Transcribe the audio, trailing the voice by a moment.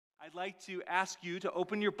I'd like to ask you to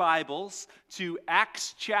open your Bibles to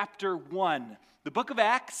Acts chapter 1. The book of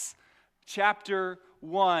Acts, chapter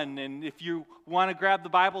 1. And if you want to grab the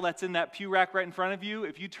Bible that's in that pew rack right in front of you,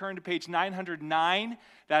 if you turn to page 909,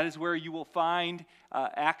 that is where you will find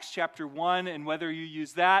Acts chapter 1. And whether you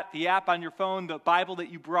use that, the app on your phone, the Bible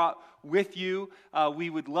that you brought with you,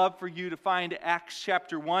 we would love for you to find Acts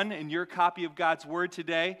chapter 1 in your copy of God's Word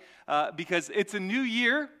today, because it's a new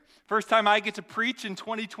year. First time I get to preach in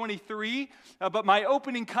 2023, but my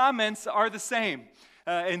opening comments are the same.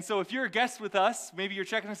 And so if you're a guest with us, maybe you're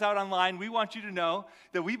checking us out online, we want you to know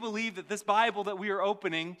that we believe that this Bible that we are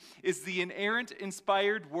opening is the inerrant,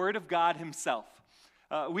 inspired Word of God Himself.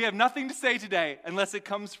 We have nothing to say today unless it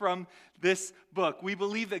comes from this book. We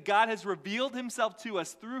believe that God has revealed Himself to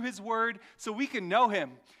us through His Word so we can know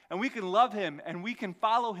Him, and we can love Him, and we can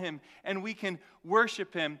follow Him, and we can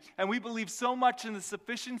worship Him. And we believe so much in the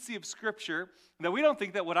sufficiency of Scripture that we don't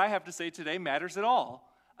think that what I have to say today matters at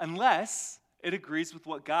all unless it agrees with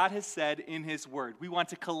what God has said in His Word. We want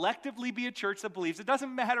to collectively be a church that believes it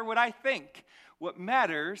doesn't matter what I think. What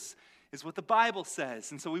matters is what the Bible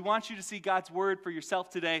says. And so we want you to see God's Word for yourself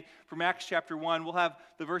today from Acts chapter 1. We'll have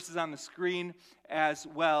the verses on the screen as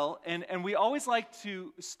well. And we always like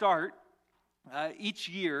to start each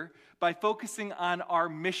year by focusing on our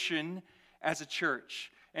mission as a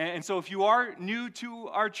church. And so if you are new to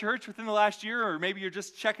our church within the last year, or maybe you're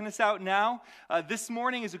just checking us out now, this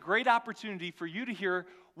morning is a great opportunity for you to hear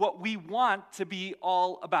what we want to be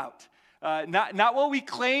all about. Not what we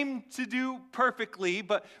claim to do perfectly,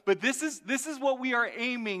 but this is what we are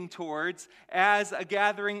aiming towards as a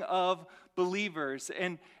gathering of believers.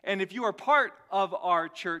 And if you are part of our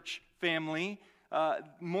church family,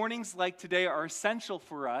 mornings like today are essential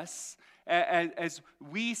for us as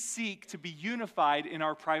we seek to be unified in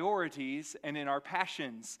our priorities and in our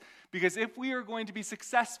passions. Because if we are going to be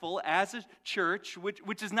successful as a church,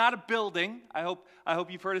 which is not a building, I hope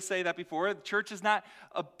you've heard us say that before. The church is not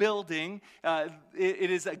a building.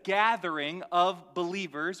 It is a gathering of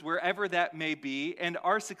believers, wherever that may be. And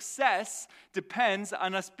our success depends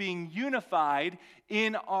on us being unified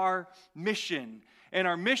in our mission. And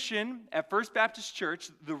our mission at First Baptist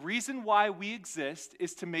Church, the reason why we exist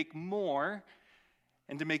is to make more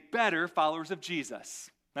and to make better followers of Jesus.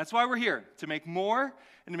 That's why we're here, to make more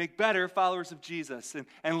and to make better followers of Jesus.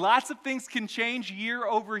 And lots of things can change year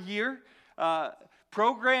over year.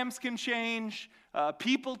 Programs can change,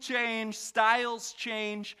 people change, styles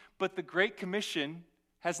change, but the Great Commission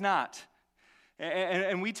has not.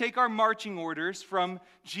 And we take our marching orders from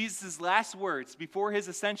Jesus' last words before His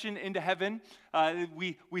ascension into heaven.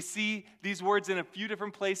 We see these words in a few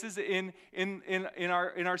different places in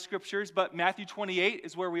our scriptures, but Matthew 28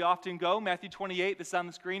 is where we often go. Matthew 28, this is on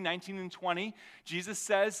the screen, 19 and 20. Jesus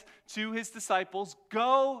says to His disciples,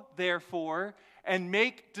 "Go, therefore, and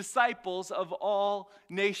make disciples of all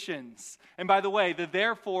nations." And by the way, the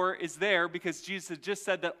therefore is there because Jesus had just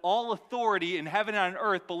said that all authority in heaven and on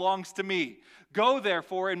earth belongs to me. Go,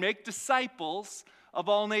 therefore, and make disciples of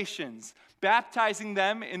all nations, baptizing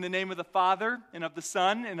them in the name of the Father and of the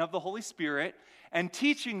Son and of the Holy Spirit, and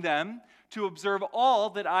teaching them to observe all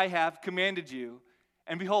that I have commanded you.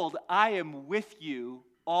 And behold, I am with you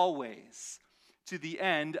always to the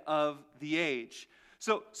end of the age.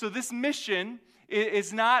 So this mission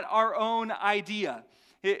is not our own idea.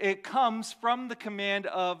 It comes from the command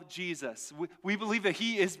of Jesus. We believe that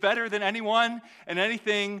He is better than anyone and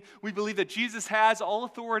anything. We believe that Jesus has all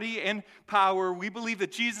authority and power. We believe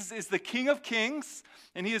that Jesus is the King of kings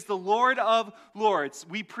and He is the Lord of lords.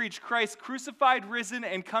 We preach Christ crucified, risen,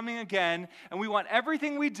 and coming again. And we want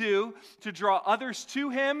everything we do to draw others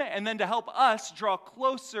to Him and then to help us draw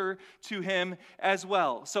closer to Him as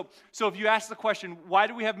well. So if you ask the question, why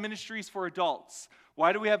do we have ministries for adults?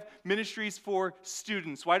 Why do we have ministries for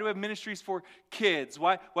students? Why do we have ministries for kids?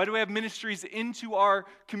 Why do we have ministries into our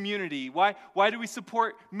community? Why do we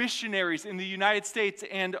support missionaries in the United States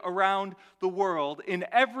and around the world? In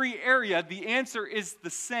every area, the answer is the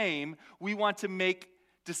same. We want to make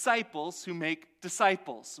disciples who make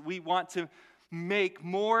disciples. We want to make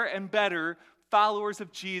more and better followers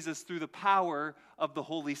of Jesus through the power of the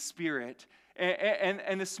Holy Spirit.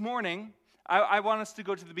 And this morning, I want us to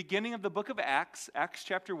go to the beginning of the book of Acts, Acts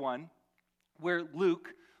chapter 1, where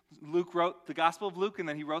Luke wrote the Gospel of Luke, and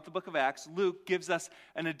then he wrote the book of Acts. Luke gives us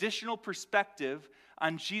an additional perspective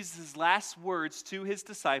on Jesus' last words to His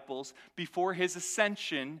disciples before His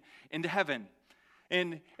ascension into heaven.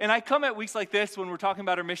 And I come at weeks like this when we're talking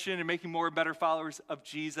about our mission and making more and better followers of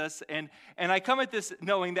Jesus. And I come at this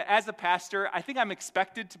knowing that as a pastor, I think I'm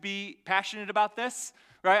expected to be passionate about this,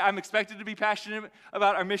 right? I'm expected to be passionate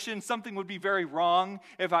about our mission. Something would be very wrong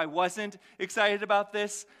if I wasn't excited about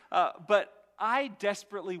this. But I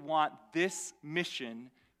desperately want this mission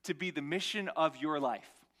to be the mission of your life.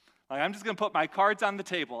 Like, I'm just going to put my cards on the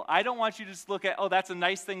table. I don't want you to just look at, oh, that's a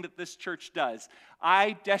nice thing that this church does.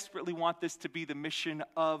 I desperately want this to be the mission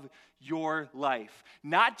of your life.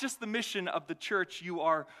 Not just the mission of the church you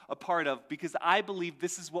are a part of, because I believe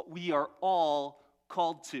this is what we are all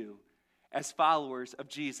called to as followers of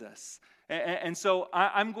Jesus. And so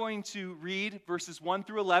I'm going to read verses 1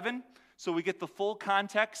 through 11. So we get the full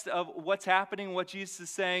context of what's happening, what Jesus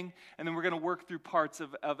is saying, and then we're going to work through parts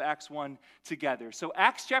of Acts 1 together. So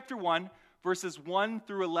Acts chapter 1, verses 1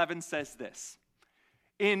 through 11 says this.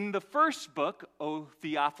 In the first book, O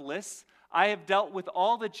Theophilus, I have dealt with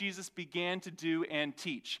all that Jesus began to do and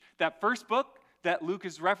teach. That first book that Luke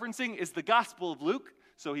is referencing is the Gospel of Luke.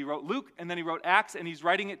 So he wrote Luke, and then he wrote Acts, and he's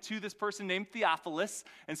writing it to this person named Theophilus.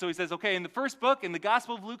 And so he says, okay, in the first book, in the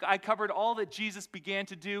Gospel of Luke, I covered all that Jesus began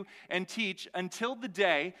to do and teach until the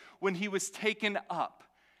day when he was taken up,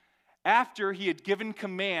 after he had given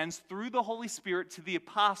commands through the Holy Spirit to the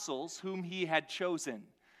apostles whom he had chosen.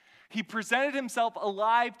 He presented himself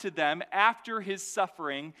alive to them after his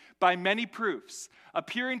suffering by many proofs,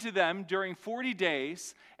 appearing to them during 40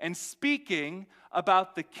 days and speaking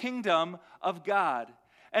about the kingdom of God.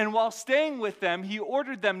 And while staying with them, he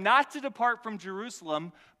ordered them not to depart from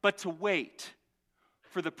Jerusalem, but to wait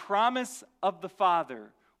for the promise of the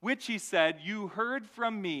Father, which he said, you heard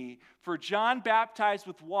from me, for John baptized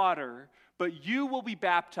with water, but you will be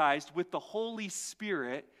baptized with the Holy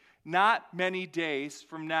Spirit not many days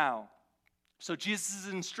from now. So Jesus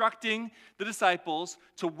is instructing the disciples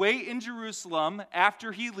to wait in Jerusalem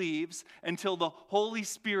after he leaves until the Holy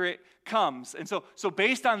Spirit comes. And so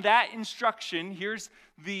based on that instruction, here's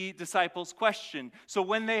the disciples' question. So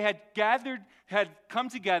when they had come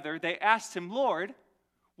together, they asked him, Lord,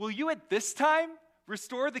 will you at this time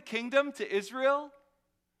restore the kingdom to Israel?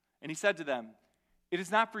 And he said to them, it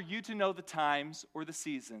is not for you to know the times or the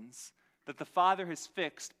seasons that the Father has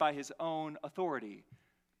fixed by his own authority,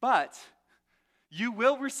 but you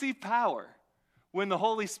will receive power when the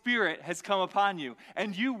Holy Spirit has come upon you,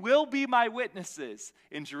 and you will be my witnesses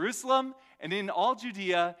in Jerusalem and in all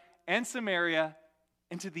Judea and Samaria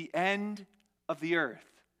and to the end of the earth.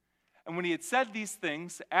 And when he had said these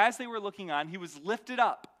things, as they were looking on, he was lifted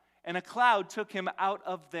up, and a cloud took him out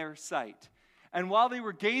of their sight. And while they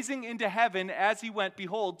were gazing into heaven as he went,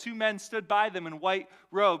 behold, two men stood by them in white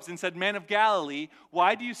robes and said, Men of Galilee,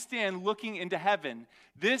 why do you stand looking into heaven?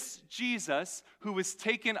 This Jesus, who was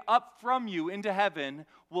taken up from you into heaven,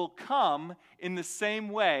 will come in the same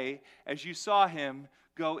way as you saw him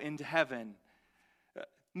go into heaven.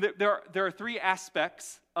 There are three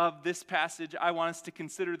aspects of this passage I want us to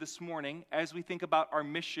consider this morning as we think about our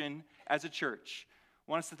mission as a church.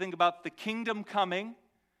 I want us to think about the kingdom coming,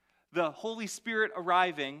 the Holy Spirit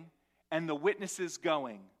arriving, and the witnesses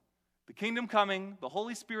going. The kingdom coming, the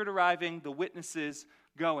Holy Spirit arriving, the witnesses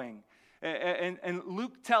going. And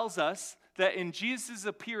Luke tells us that in Jesus'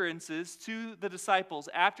 appearances to the disciples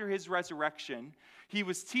after his resurrection, he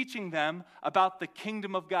was teaching them about the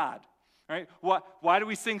kingdom of God. Right? Why do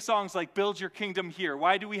we sing songs like Build Your Kingdom Here?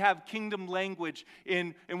 Why do we have kingdom language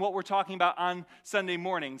in what we're talking about on Sunday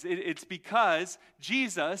mornings? It's because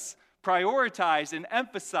Jesus prioritized and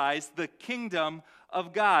emphasized the kingdom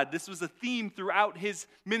of God. This was a theme throughout his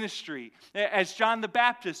ministry. As John the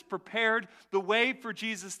Baptist prepared the way for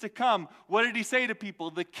Jesus to come, what did he say to people?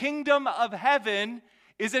 The kingdom of heaven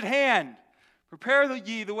is at hand. Prepare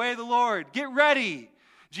ye the way of the Lord. Get ready.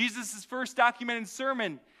 Jesus' first documented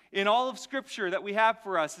sermon in all of Scripture that we have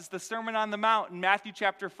for us is the Sermon on the Mount in Matthew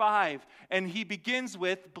chapter 5. And he begins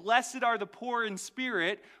with, Blessed are the poor in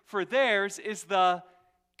spirit, for theirs is the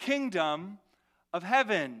kingdom of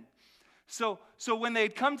heaven. So when they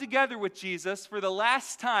had come together with Jesus for the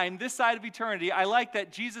last time, this side of eternity, I like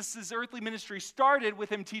that Jesus' earthly ministry started with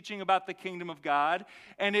him teaching about the kingdom of God,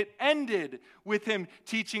 and it ended with him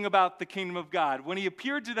teaching about the kingdom of God. When he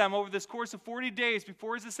appeared to them over this course of 40 days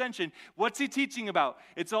before his ascension, what's he teaching about?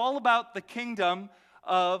 It's all about the kingdom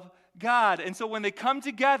of God. And so when they come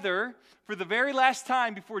together for the very last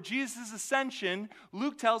time before Jesus' ascension,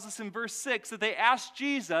 Luke tells us in verse 6 that they asked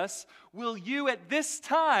Jesus, will you at this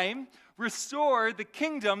time restore the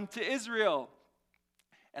kingdom to Israel?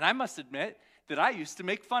 And I must admit that I used to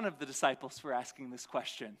make fun of the disciples for asking this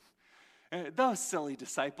question. Those silly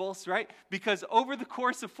disciples, right? Because over the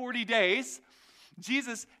course of 40 days,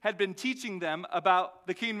 Jesus had been teaching them about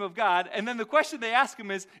the kingdom of God, and then the question they ask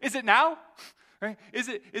him is it now? Right? Is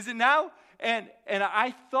it now? And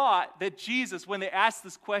I thought that Jesus, when they asked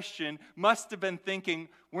this question, must have been thinking,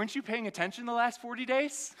 weren't you paying attention the last 40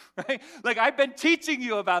 days? Right? Like, I've been teaching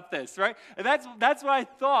you about this, right? And that's what I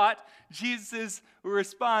thought Jesus'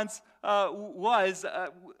 response was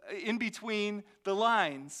in between the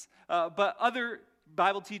lines. But other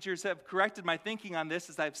Bible teachers have corrected my thinking on this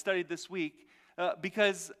as I've studied this week,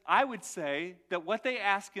 because I would say that what they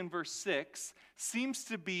ask in verse 6 seems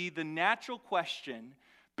to be the natural question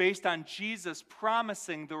based on Jesus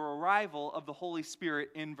promising the arrival of the Holy Spirit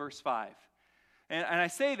in verse 5. And I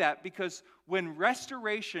say that because when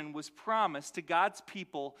restoration was promised to God's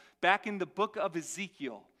people back in the book of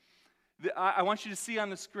Ezekiel, I want you to see on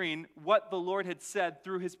the screen what the Lord had said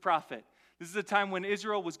through his prophet. This is a time when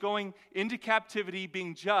Israel was going into captivity,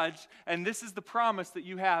 being judged, and this is the promise that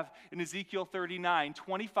you have in Ezekiel 39,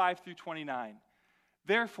 25 through 29.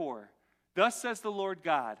 Therefore, thus says the Lord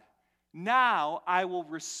God, now I will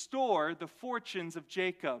restore the fortunes of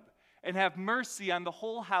Jacob and have mercy on the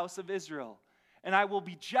whole house of Israel, and I will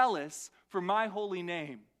be jealous for my holy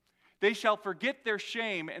name. They shall forget their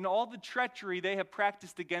shame and all the treachery they have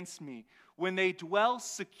practiced against me, when they dwell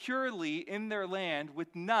securely in their land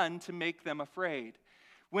with none to make them afraid.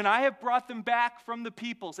 When I have brought them back from the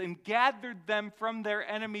peoples and gathered them from their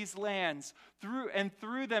enemies' lands,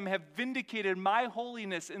 through them have vindicated my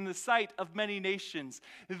holiness in the sight of many nations,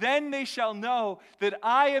 then they shall know that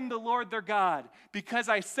I am the Lord their God, because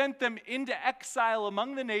I sent them into exile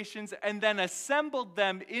among the nations and then assembled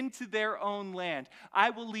them into their own land.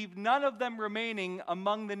 I will leave none of them remaining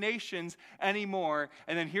among the nations anymore.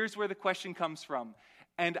 And then here's where the question comes from.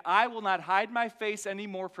 And I will not hide my face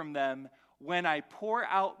anymore from them when I pour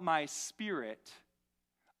out my Spirit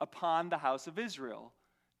upon the house of Israel,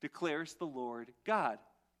 declares the Lord God.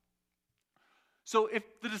 So if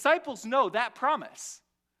the disciples know that promise,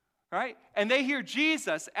 right, and they hear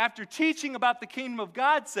Jesus, after teaching about the kingdom of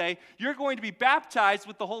God, say, you're going to be baptized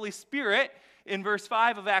with the Holy Spirit in verse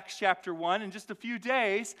 5 of Acts chapter 1 in just a few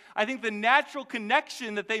days, I think the natural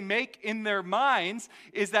connection that they make in their minds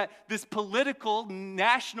is that this political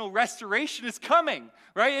national restoration is coming,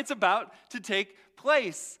 right? It's about to take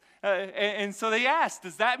place. And so they ask,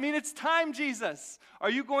 does that mean it's time, Jesus?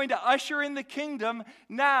 Are you going to usher in the kingdom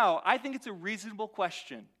now? I think it's a reasonable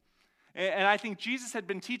question. And I think Jesus had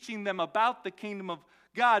been teaching them about the kingdom of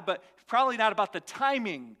God, but probably not about the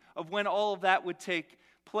timing of when all of that would take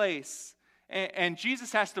place. And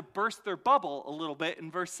Jesus has to burst their bubble a little bit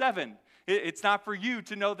in verse 7. It's not for you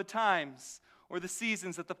to know the times or the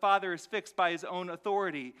seasons that the Father has fixed by his own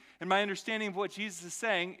authority. And my understanding of what Jesus is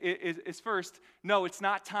saying is first, no, it's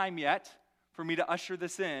not time yet for me to usher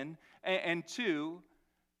this in. And two,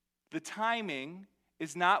 the timing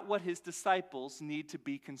is not what his disciples need to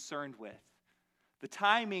be concerned with. The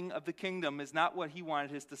timing of the kingdom is not what he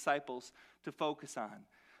wanted his disciples to focus on.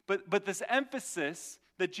 But this emphasis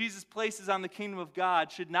that Jesus places on the kingdom of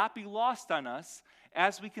God should not be lost on us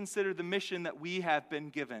as we consider the mission that we have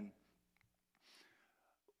been given.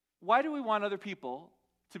 Why do we want other people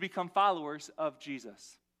to become followers of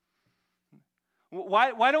Jesus?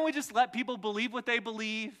 Why don't we just let people believe what they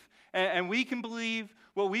believe, and we can believe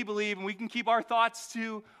what we believe, and we can keep our thoughts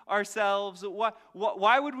to ourselves?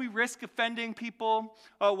 Why would we risk offending people?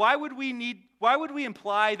 Why would we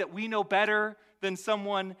imply that we know better than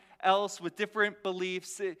someone else with different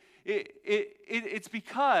beliefs? It's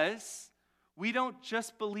because we don't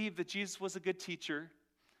just believe that Jesus was a good teacher,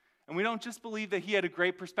 and we don't just believe that he had a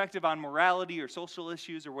great perspective on morality or social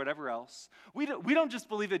issues or whatever else. We don't just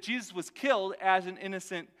believe that Jesus was killed as an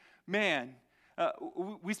innocent man.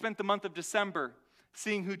 We spent the month of December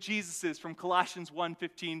seeing who Jesus is from Colossians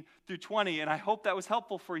 1:15 through 20, and I hope that was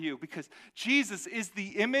helpful for you, because Jesus is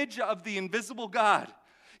the image of the invisible God.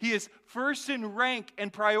 He is first in rank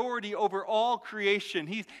and priority over all creation.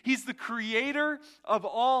 He's the creator of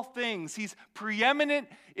all things. He's preeminent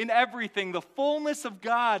in everything, the fullness of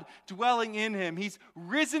God dwelling in him. He's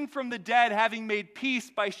risen from the dead, having made peace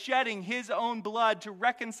by shedding his own blood to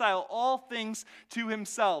reconcile all things to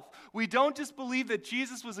himself. We don't just believe that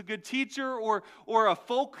Jesus was a good teacher or a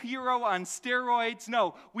folk hero on steroids.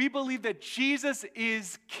 No, we believe that Jesus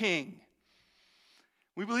is king.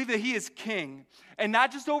 We believe that he is king, and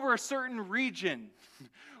not just over a certain region,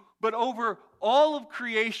 but over all of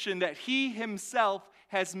creation that he himself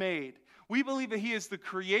has made. We believe that he is the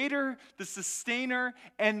creator, the sustainer,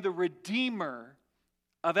 and the redeemer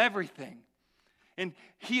of everything. And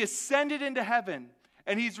he ascended into heaven,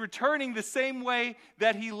 and he's returning the same way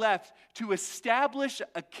that he left, to establish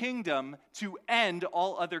a kingdom to end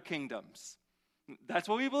all other kingdoms. That's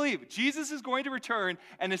what we believe. Jesus is going to return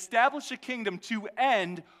and establish a kingdom to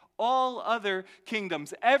end all other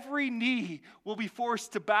kingdoms. Every knee will be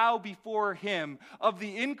forced to bow before him. Of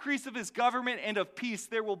the increase of his government and of peace,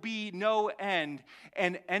 there will be no end.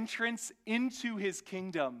 And entrance into his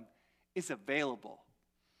kingdom is available.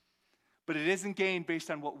 But it isn't gained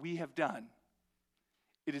based on what we have done.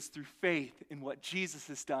 It is through faith in what Jesus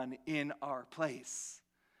has done in our place.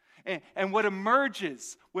 And what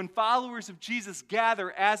emerges when followers of Jesus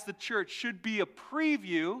gather as the church should be a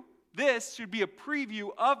preview. This should be a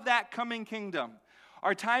preview of that coming kingdom.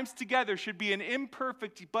 Our times together should be an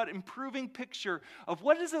imperfect but improving picture of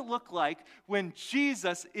what does it look like when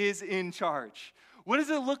Jesus is in charge. What does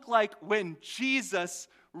it look like when Jesus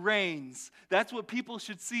reigns? That's what people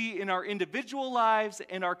should see in our individual lives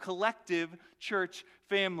and our collective church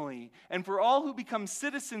family. And for all who become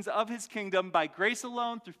citizens of his kingdom by grace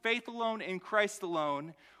alone, through faith alone, in Christ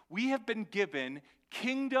alone, we have been given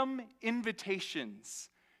kingdom invitations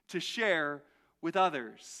to share with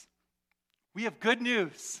others. We have good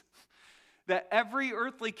news that every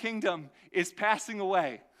earthly kingdom is passing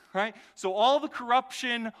away, right? So all the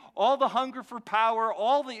corruption, all the hunger for power,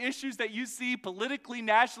 all the issues that you see politically,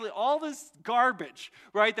 nationally, all this garbage,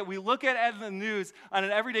 right, that we look at in the news on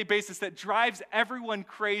an everyday basis that drives everyone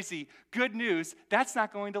crazy. Good news, that's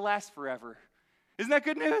not going to last forever. Isn't that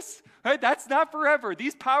good news? Right? That's not forever.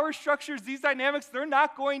 These power structures, these dynamics, they're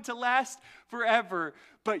not going to last forever.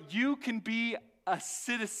 But you can be a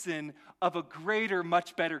citizen of a greater,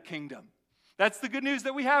 much better kingdom. That's the good news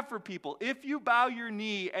that we have for people. If you bow your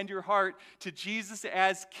knee and your heart to Jesus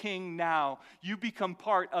as King now, you become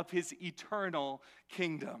part of his eternal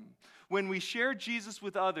kingdom. When we share Jesus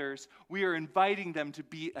with others, we are inviting them to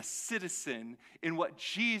be a citizen in what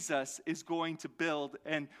Jesus is going to build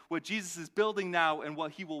and what Jesus is building now and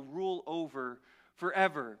what he will rule over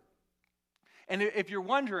forever. And if you're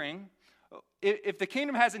wondering, if the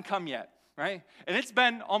kingdom hasn't come yet, right? And it's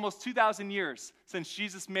been almost 2,000 years since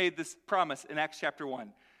Jesus made this promise in Acts chapter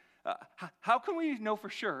 1. How can we know for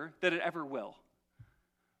sure that it ever will?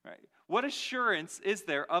 Right? What assurance is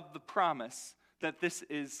there of the promise that this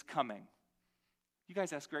is coming? You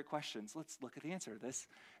guys ask great questions. Let's look at the answer to this.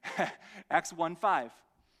 Acts 1:5.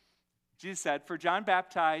 Jesus said, "For John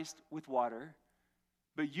baptized with water,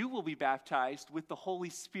 but you will be baptized with the Holy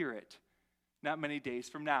Spirit not many days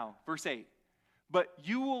from now." Verse 8. "But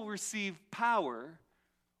you will receive power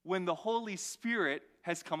when the Holy Spirit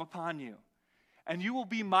has come upon you. And you will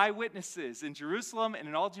be my witnesses in Jerusalem and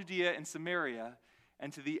in all Judea and Samaria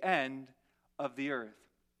and to the end of the earth."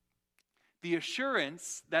 The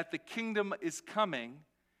assurance that the kingdom is coming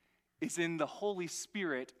is in the Holy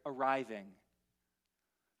Spirit arriving.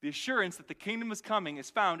 The assurance that the kingdom is coming is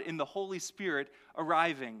found in the Holy Spirit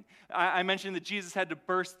arriving. I mentioned that Jesus had to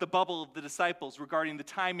burst the bubble of the disciples regarding the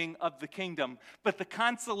timing of the kingdom. But the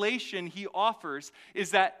consolation he offers is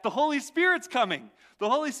that the Holy Spirit's coming. The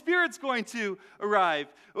Holy Spirit's going to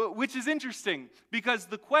arrive, which is interesting because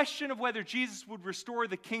the question of whether Jesus would restore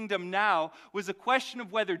the kingdom now was a question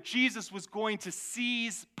of whether Jesus was going to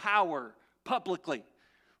seize power publicly,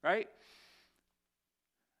 right?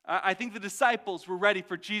 I think the disciples were ready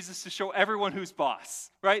for Jesus to show everyone who's boss,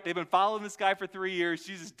 right? They've been following this guy for 3 years.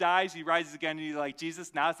 Jesus dies, he rises again, and he's like,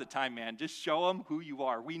 "Jesus, now's the time, man. Just show them who you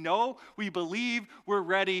are. We know, we believe, we're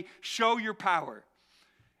ready. Show your power."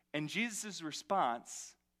 And Jesus'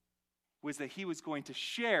 response was that he was going to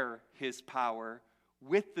share his power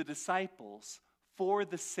with the disciples for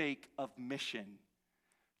the sake of mission.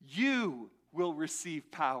 You will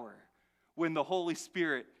receive power when the Holy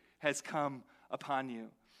Spirit has come upon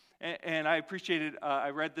you. And I appreciated,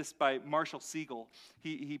 I read this by Marshall Siegel.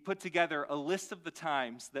 He put together a list of the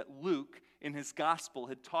times that Luke, in his gospel,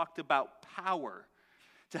 had talked about power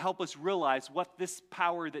to help us realize what this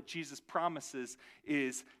power that Jesus promises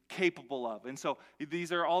is capable of. And so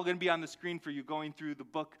these are all going to be on the screen for you going through the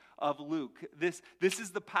book of Luke. This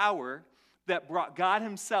is the power that brought God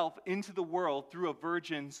himself into the world through a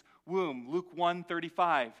virgin's womb. Luke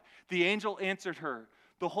 1:35. "The angel answered her,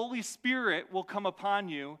 'The Holy Spirit will come upon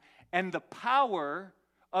you, and the power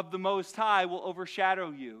of the Most High will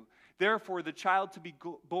overshadow you. Therefore, the child to be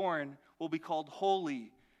born will be called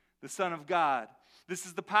Holy, the Son of God.' This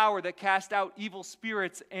is the power that cast out evil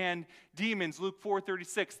spirits and demons." Luke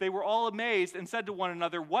 4:36. "They were all amazed and said to one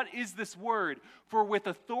another, 'What is this word? For with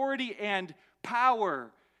authority and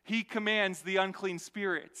power he commands the unclean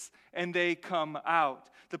spirits, and they come out.'"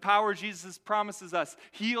 The power Jesus promises us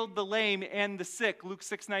healed the lame and the sick. Luke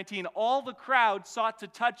 6:19. "All the crowd sought to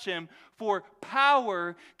touch him, for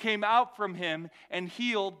power came out from him and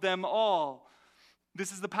healed them all."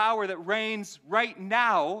 This is the power that reigns right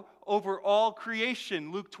now over all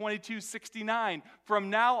creation. Luke 22:69. From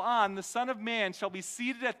now on, the Son of Man shall be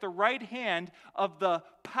seated at the right hand of the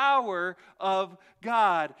power of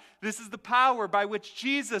God. This is the power by which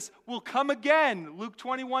Jesus will come again. Luke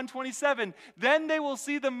 21:27. Then they will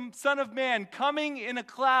see the Son of Man coming in a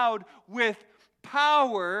cloud with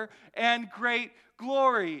power and great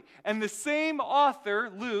glory. And the same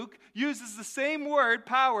author, Luke, uses the same word,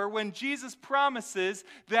 power, when Jesus promises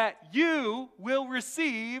that you will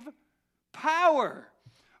receive power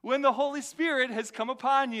when the Holy Spirit has come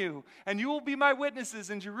upon you. And you will be my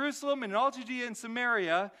witnesses in Jerusalem and in all Judea and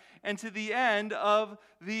Samaria and to the end of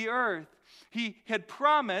the earth. Jesus had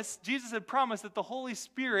promised that the Holy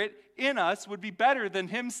Spirit in us would be better than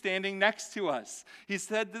him standing next to us. He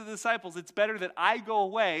said to the disciples, it's better that I go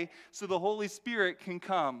away so the Holy Spirit can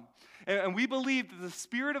come. And we believe that the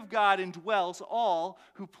Spirit of God indwells all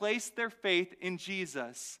who place their faith in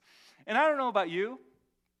Jesus. And I don't know about you,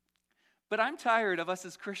 but I'm tired of us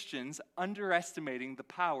as Christians underestimating the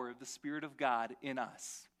power of the Spirit of God in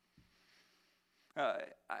us.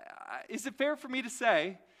 Is it fair for me to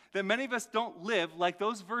say that many of us don't live like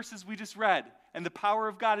those verses we just read, and the power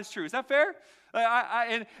of God is true? Is that fair?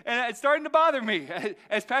 And it's starting to bother me.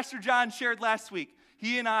 As Pastor John shared last week,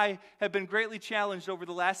 he and I have been greatly challenged over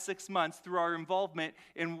the last 6 months through our involvement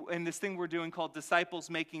in this thing we're doing called Disciples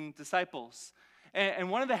Making Disciples. And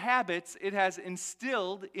one of the habits it has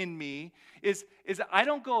instilled in me is I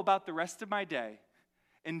don't go about the rest of my day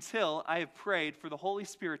until I have prayed for the Holy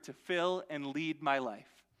Spirit to fill and lead my life.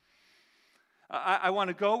 I want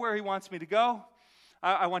to go where he wants me to go.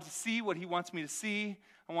 I want to see what he wants me to see.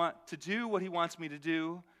 I want to do what he wants me to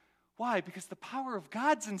do. Why? Because the power of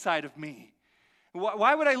God's inside of me.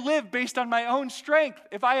 Why would I live based on my own strength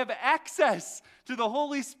if I have access to the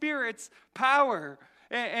Holy Spirit's power?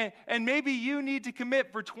 And maybe you need to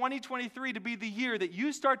commit for 2023 to be the year that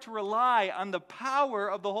you start to rely on the power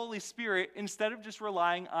of the Holy Spirit instead of just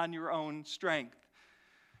relying on your own strength.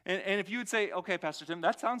 And if you would say, okay, Pastor Tim,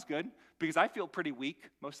 that sounds good, because I feel pretty weak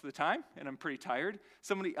most of the time, and I'm pretty tired.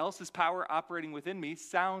 Somebody else's power operating within me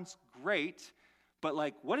sounds great, but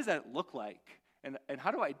like, what does that look like? And how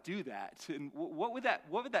do I do that? And what would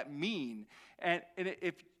that mean? And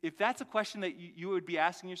if that's a question that you would be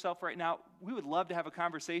asking yourself right now, we would love to have a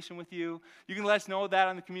conversation with you. You can let us know that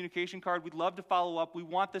on the communication card. We'd love to follow up. We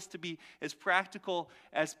want this to be as practical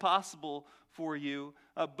as possible for you.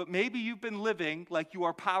 But maybe you've been living like you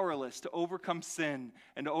are powerless to overcome sin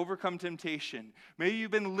and to overcome temptation. Maybe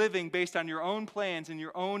you've been living based on your own plans and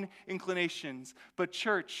your own inclinations. But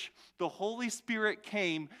church, the Holy Spirit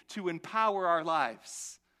came to empower our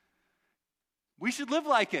lives. We should live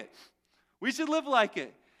like it. We should live like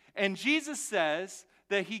it. And Jesus says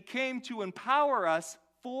that he came to empower us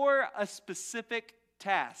for a specific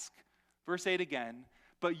task. Verse 8 again.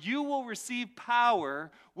 But you will receive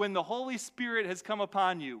power when the Holy Spirit has come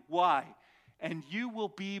upon you. Why? And you will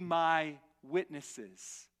be my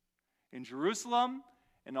witnesses in Jerusalem,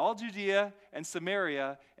 in all Judea and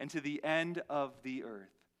Samaria, and to the end of the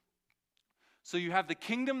earth. So you have the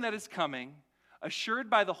kingdom that is coming, assured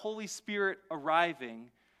by the Holy Spirit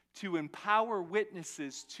arriving to empower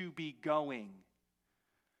witnesses to be going.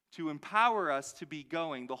 To empower us to be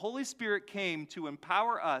going. The Holy Spirit came to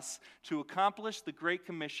empower us to accomplish the Great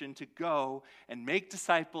Commission to go and make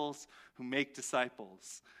disciples who make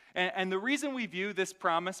disciples. And the reason we view this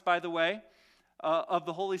promise, by the way, of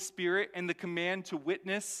the Holy Spirit and the command to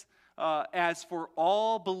witness as for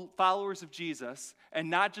all followers of Jesus and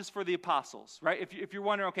not just for the apostles, right? If you're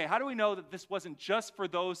wondering, okay, how do we know that this wasn't just for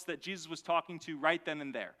those that Jesus was talking to right then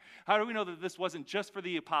and there? How do we know that this wasn't just for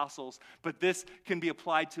the apostles, but this can be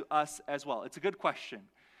applied to us as well? It's a good question.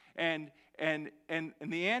 And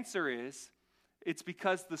the answer is, it's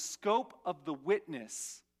because the scope of the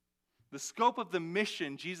witness, the scope of the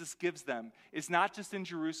mission Jesus gives them is not just in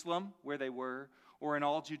Jerusalem, where they were, or in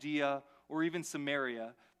all Judea, or even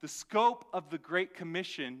Samaria. The scope of the Great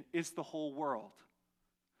Commission is the whole world,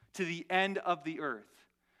 to the end of the earth.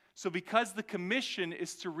 So because the commission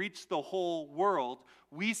is to reach the whole world,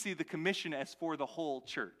 we see the commission as for the whole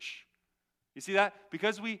church. You see that?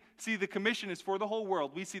 Because we see the commission is for the whole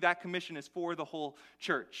world, we see that commission is for the whole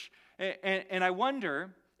church. And I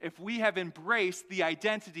wonder if we have embraced the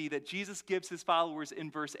identity that Jesus gives his followers in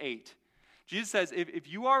verse 8. Jesus says,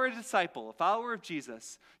 if you are a disciple, a follower of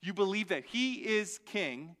Jesus, you believe that he is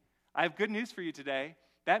king, I have good news for you today.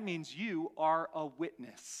 That means you are a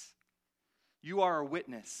witness. You are a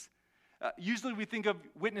witness. Usually we think of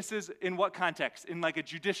witnesses in what context? In like a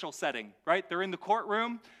judicial setting, right? They're in the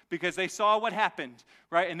courtroom because they saw what happened,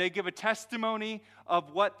 right? And they give a testimony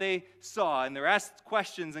of what they saw. And they're asked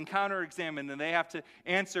questions and counter-examined, and they have to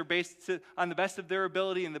answer based on the best of their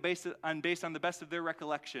ability and based on the best of their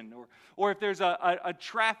recollection. Or if there's a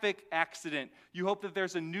traffic accident, you hope that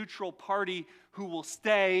there's a neutral party who will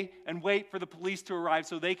stay and wait for the police to arrive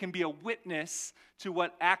so they can be a witness to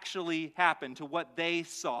what actually happened, to what they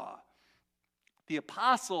saw. The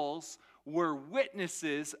apostles were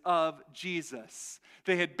witnesses of Jesus.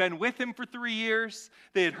 They had been with him for 3 years.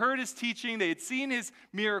 They had heard his teaching. They had seen his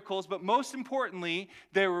miracles. But most importantly,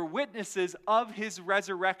 they were witnesses of his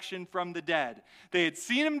resurrection from the dead. They had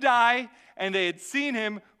seen him die, and they had seen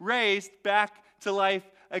him raised back to life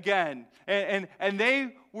again. And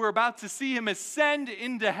they were about to see him ascend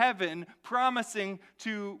into heaven, promising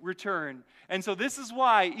to return. And so this is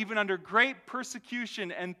why, even under great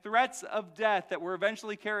persecution and threats of death that were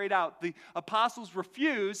eventually carried out, the apostles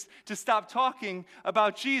refused to stop talking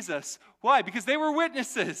about Jesus. Why? Because they were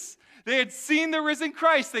witnesses. They had seen the risen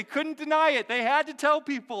Christ. They couldn't deny it. They had to tell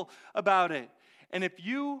people about it. And if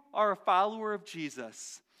you are a follower of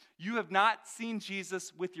Jesus, you have not seen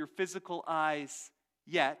Jesus with your physical eyes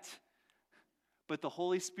yet, but the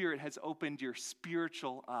Holy Spirit has opened your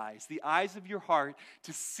spiritual eyes, the eyes of your heart,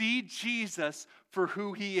 to see Jesus for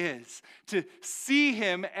who he is, to see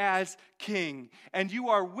him as King. And you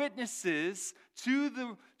are witnesses to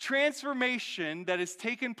the transformation that has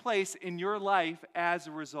taken place in your life as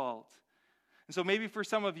a result. And so maybe for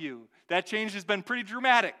some of you, that change has been pretty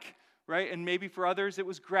dramatic, right? And maybe for others, it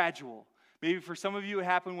was gradual. Maybe for some of you, it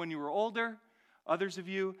happened when you were older. Others of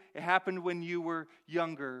you, it happened when you were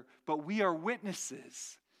younger. But we are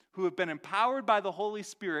witnesses who have been empowered by the Holy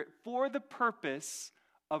Spirit for the purpose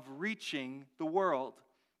of reaching the world.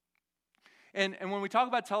 And when we talk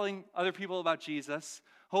about telling other people about Jesus,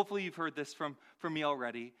 hopefully you've heard this from me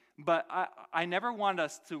already, but I never want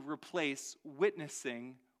us to replace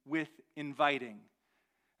witnessing with inviting.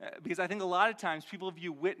 Because I think a lot of times people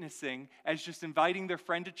view witnessing as just inviting their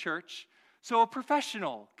friend to church so a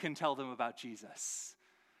professional can tell them about Jesus.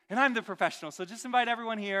 And I'm the professional, so just invite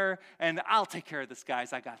everyone here, and I'll take care of this,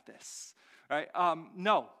 guys. I got this. Right?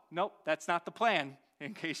 Nope, that's not the plan,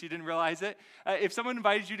 in case you didn't realize it. If someone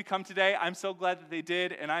invited you to come today, I'm so glad that they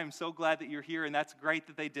did, and I'm so glad that you're here, and that's great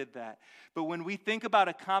that they did that. But when we think about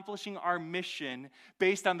accomplishing our mission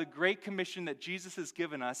based on the great commission that Jesus has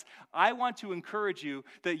given us, I want to encourage you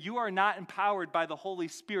that you are not empowered by the Holy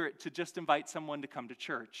Spirit to just invite someone to come to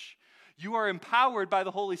church. You are empowered by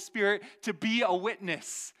the Holy Spirit to be a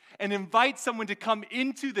witness and invite someone to come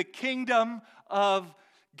into the kingdom of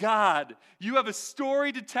God. You have a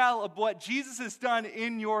story to tell of what Jesus has done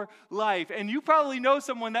in your life. And you probably know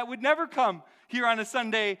someone that would never come here on a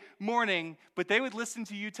Sunday morning, but they would listen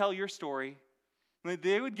to you tell your story.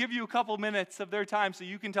 They would give you a couple minutes of their time so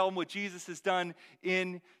you can tell them what Jesus has done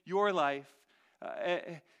in your life.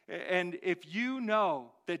 And if you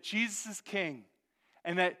know that Jesus is King,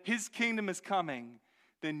 and that his kingdom is coming,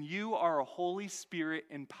 then you are a Holy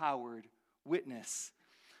Spirit-empowered witness.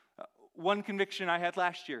 One conviction I had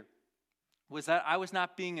last year was that I was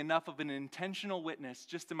not being enough of an intentional witness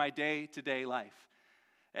just in my day-to-day life.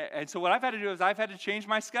 And so what I've had to do is I've had to change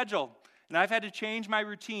my schedule, and I've had to change my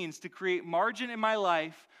routines to create margin in my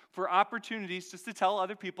life for opportunities just to tell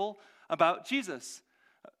other people about Jesus.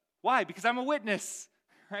 Why? Because I'm a witness,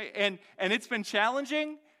 right? And it's been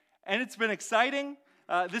challenging, and it's been exciting.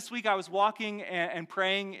 This week I was walking and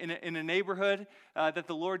praying in a neighborhood that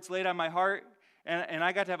the Lord's laid on my heart, and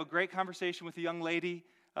I got to have a great conversation with a young lady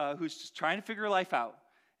who's just trying to figure life out.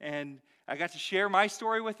 And I got to share my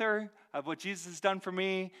story with her of what Jesus has done for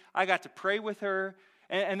me. I got to pray with her,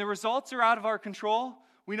 and the results are out of our control.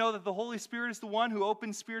 We know that the Holy Spirit is the one who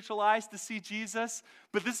opens spiritual eyes to see Jesus,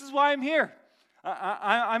 but this is why I'm here.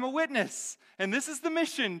 I'm a witness, and this is the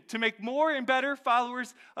mission, to make more and better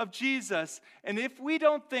followers of Jesus. And if we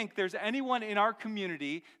don't think there's anyone in our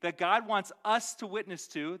community that God wants us to witness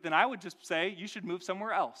to, then I would just say you should move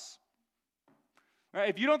somewhere else. Right?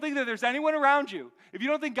 If you don't think that there's anyone around you, if you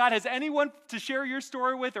don't think God has anyone to share your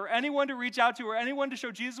story with, or anyone to reach out to, or anyone to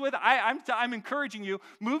show Jesus with, I'm encouraging you,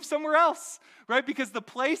 move somewhere else, right? Because the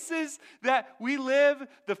places that we live,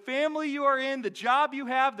 the family you are in, the job you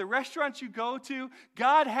have, the restaurants you go to,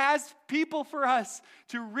 God has people for us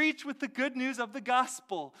to reach with the good news of the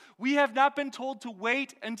gospel. We have not been told to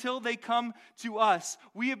wait until they come to us.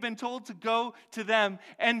 We have been told to go to them.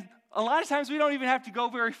 And a lot of times we don't even have to go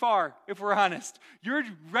very far, if we're honest. Your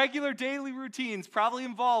regular daily routines probably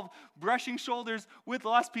involve brushing shoulders with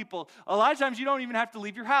lost people. A lot of times you don't even have to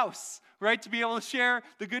leave your house, right, to be able to share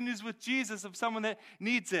the good news with Jesus of someone that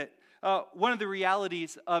needs it. One of the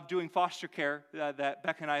realities of doing foster care that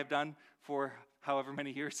Becca and I have done for however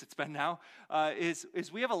many years it's been now, is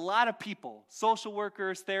we have a lot of people, social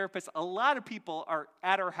workers, therapists, a lot of people are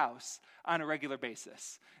at our house on a regular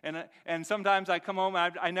basis. And sometimes I come home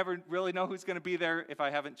and I never really know who's going to be there if I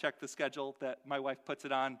haven't checked the schedule that my wife puts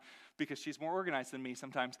it on, because she's more organized than me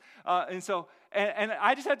sometimes. And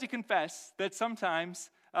I just have to confess that sometimes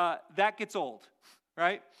that gets old,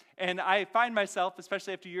 right? And I find myself,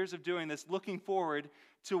 especially after years of doing this, looking forward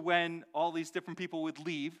to when all these different people would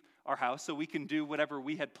leave our house so we can do whatever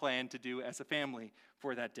we had planned to do as a family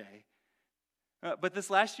for that day. But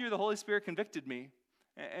this last year, the Holy Spirit convicted me,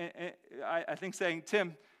 I think saying,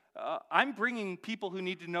 Tim, I'm bringing people who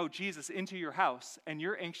need to know Jesus into your house, and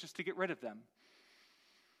you're anxious to get rid of them.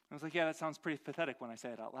 I was like, yeah, that sounds pretty pathetic when I say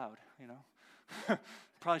it out loud, you know.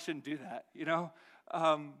 Probably shouldn't do that, you know.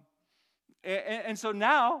 And so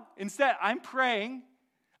now, instead, I'm praying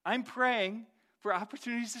for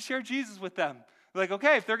opportunities to share Jesus with them. Like,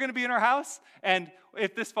 okay, if they're going to be in our house, and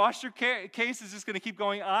if this foster case is just going to keep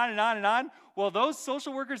going on and on and on, well, those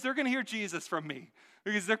social workers, they're going to hear Jesus from me,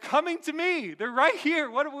 because they're coming to me. They're right here.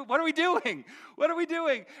 What are we doing? What are we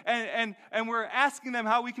doing? And we're asking them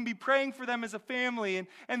how we can be praying for them as a family.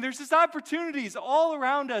 And there's just opportunities all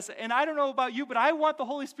around us. And I don't know about you, but I want the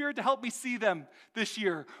Holy Spirit to help me see them this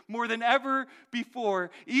year more than ever before,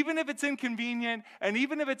 even if it's inconvenient and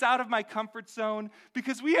even if it's out of my comfort zone,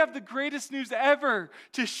 because we have the greatest news ever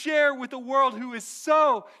to share with a world who is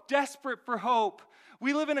so desperate for hope.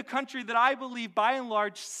 We live in a country that I believe, by and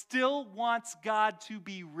large, still wants God to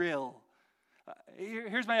be real.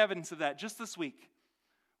 Here's my evidence of that. Just this week,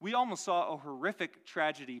 we almost saw a horrific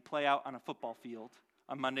tragedy play out on a football field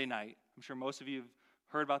on Monday night. I'm sure most of you have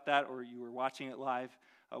heard about that, or you were watching it live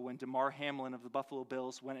when Damar Hamlin of the Buffalo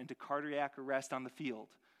Bills went into cardiac arrest on the field.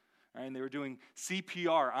 Right, and they were doing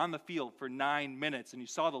CPR on the field for 9 minutes, and you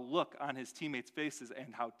saw the look on his teammates' faces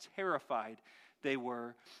and how terrified they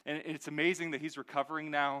were. And it's amazing that he's recovering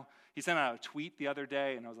now. He sent out a tweet the other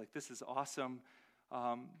day, and I was like, this is awesome.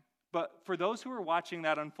 But for those who were watching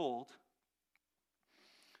that unfold,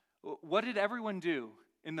 what did everyone do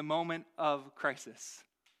in the moment of crisis?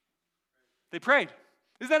 They prayed.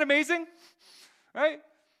 Isn't that amazing? Right?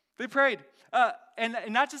 They prayed. And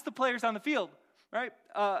not just the players on the field, right?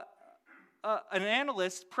 An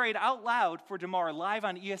analyst prayed out loud for Damar live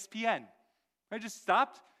on ESPN. I just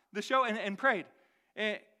stopped the show and prayed.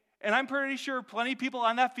 And I'm pretty sure plenty of people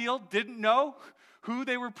on that field didn't know who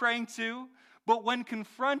they were praying to, but when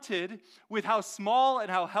confronted with how small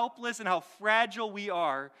and how helpless and how fragile we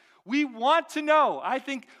are, we want to know. I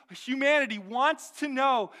think humanity wants to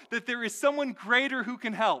know that there is someone greater who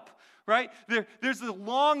can help. Right? There's a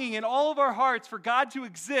longing in all of our hearts for God to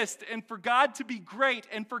exist and for God to be great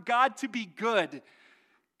and for God to be good.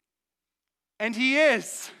 And He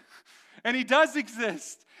is. And He does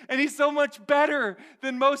exist. And He's so much better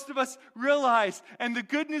than most of us realize. And the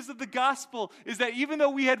good news of the gospel is that even though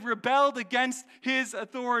we had rebelled against His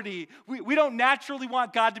authority, we don't naturally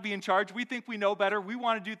want God to be in charge. We think we know better. We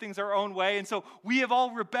want to do things our own way. And so we have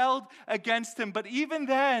all rebelled against Him. But even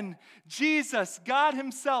then, Jesus, God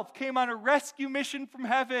Himself, came on a rescue mission from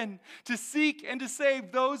heaven to seek and to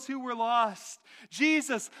save those who were lost.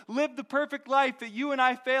 Jesus lived the perfect life that you and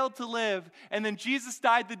I failed to live. And then Jesus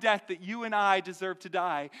died the death that you and I deserve to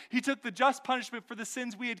die. He took the just punishment for the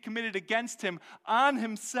sins we had committed against Him on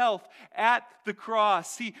Himself at the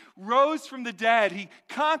cross. He rose from the dead. He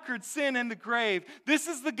conquered sin and the grave. This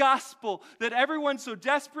is the gospel that everyone so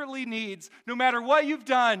desperately needs, no matter what you've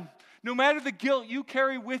done. No matter the guilt you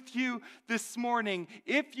carry with you this morning,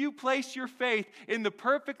 if you place your faith in the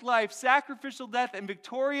perfect life, sacrificial death, and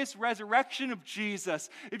victorious resurrection of Jesus,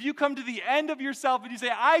 if you come to the end of yourself and you say,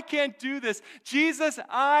 I can't do this, Jesus,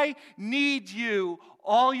 I need you,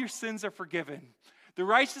 all your sins are forgiven. The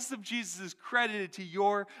righteousness of Jesus is credited to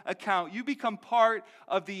your account. You become part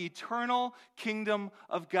of the eternal kingdom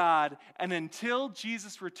of God. And until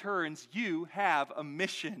Jesus returns, you have a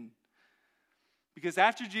mission. Because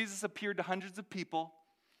after Jesus appeared to hundreds of people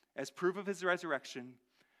as proof of His resurrection,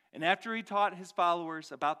 and after He taught His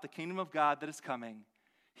followers about the kingdom of God that is coming,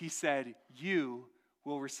 He said, you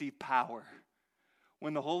will receive power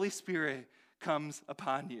when the Holy Spirit comes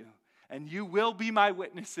upon you. And you will be my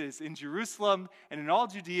witnesses in Jerusalem and in all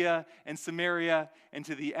Judea and Samaria and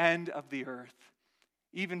to the end of the earth,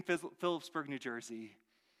 even Phillipsburg, New Jersey,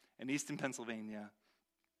 and Easton, Pennsylvania.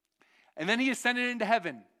 And then He ascended into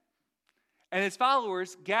heaven. And his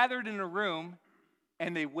followers gathered in a room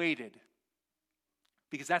and they waited.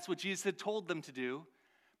 Because that's what Jesus had told them to do,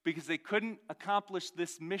 because they couldn't accomplish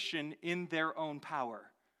this mission in their own power.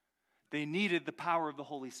 They needed the power of the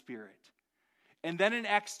Holy Spirit. And then in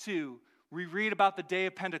Acts 2, we read about the day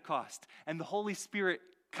of Pentecost and the Holy Spirit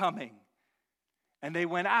coming. And they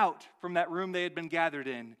went out from that room they had been gathered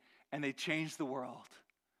in, and they changed the world.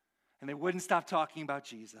 And they wouldn't stop talking about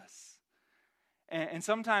Jesus. And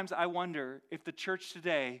sometimes I wonder if the church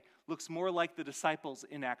today looks more like the disciples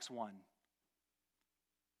in Acts 1.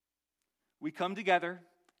 We come together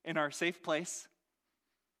in our safe place,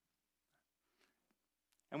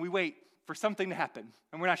 and we wait for something to happen,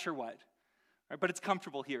 and we're not sure what. Right? But it's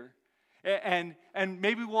comfortable here. And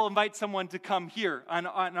maybe we'll invite someone to come here on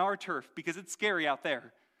our turf because it's scary out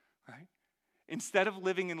there. Right? Instead of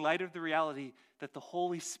living in light of the reality that the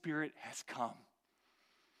Holy Spirit has come,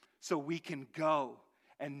 so we can go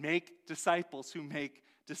and make disciples who make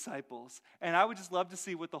disciples. And I would just love to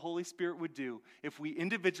see what the Holy Spirit would do if we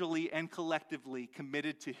individually and collectively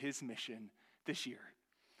committed to his mission this year.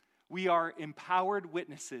 We are empowered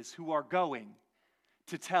witnesses who are going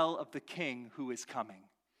to tell of the King who is coming.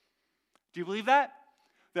 Do you believe that?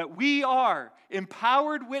 That we are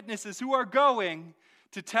empowered witnesses who are going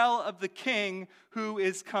to tell of the King who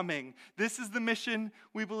is coming. This is the mission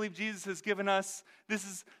we believe Jesus has given us. This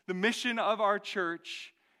is the mission of our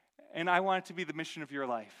church, and I want it to be the mission of your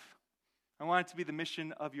life. I want it to be the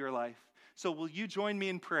mission of your life. So will you join me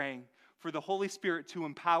in praying for the Holy Spirit to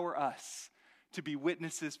empower us to be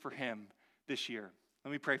witnesses for him this year?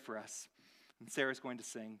 Let me pray for us. And Sarah's going to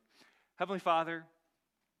sing. Heavenly Father,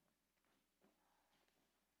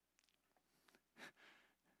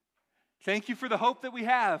 thank you for the hope that we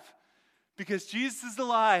have, because Jesus is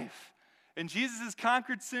alive, and Jesus has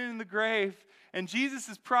conquered sin in the grave, and Jesus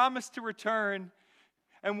has promised to return.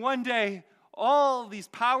 And one day, all these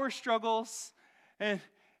power struggles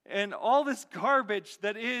and all this garbage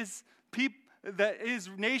that is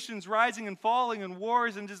nations rising and falling and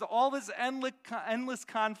wars and just all this endless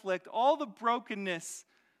conflict, all the brokenness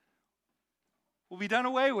will be done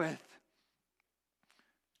away with,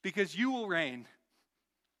 because you will reign.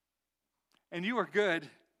 And you are good.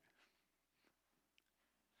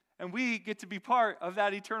 And we get to be part of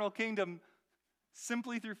that eternal kingdom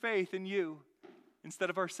simply through faith in you instead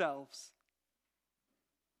of ourselves.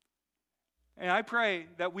 And I pray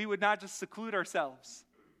that we would not just seclude ourselves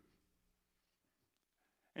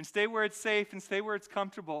and stay where it's safe and stay where it's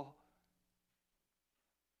comfortable.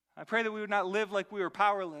 I pray that we would not live like we were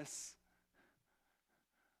powerless.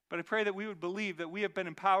 But I pray that we would believe that we have been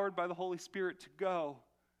empowered by the Holy Spirit to go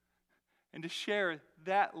and to share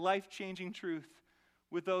that life-changing truth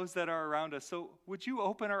with those that are around us. So would you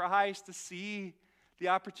open our eyes to see the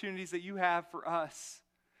opportunities that you have for us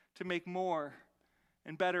to make more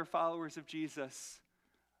and better followers of Jesus?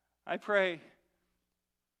 I pray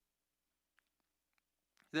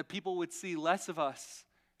that people would see less of us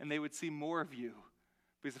and they would see more of you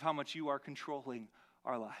because of how much you are controlling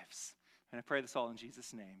our lives. And I pray this all in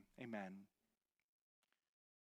Jesus' name. Amen.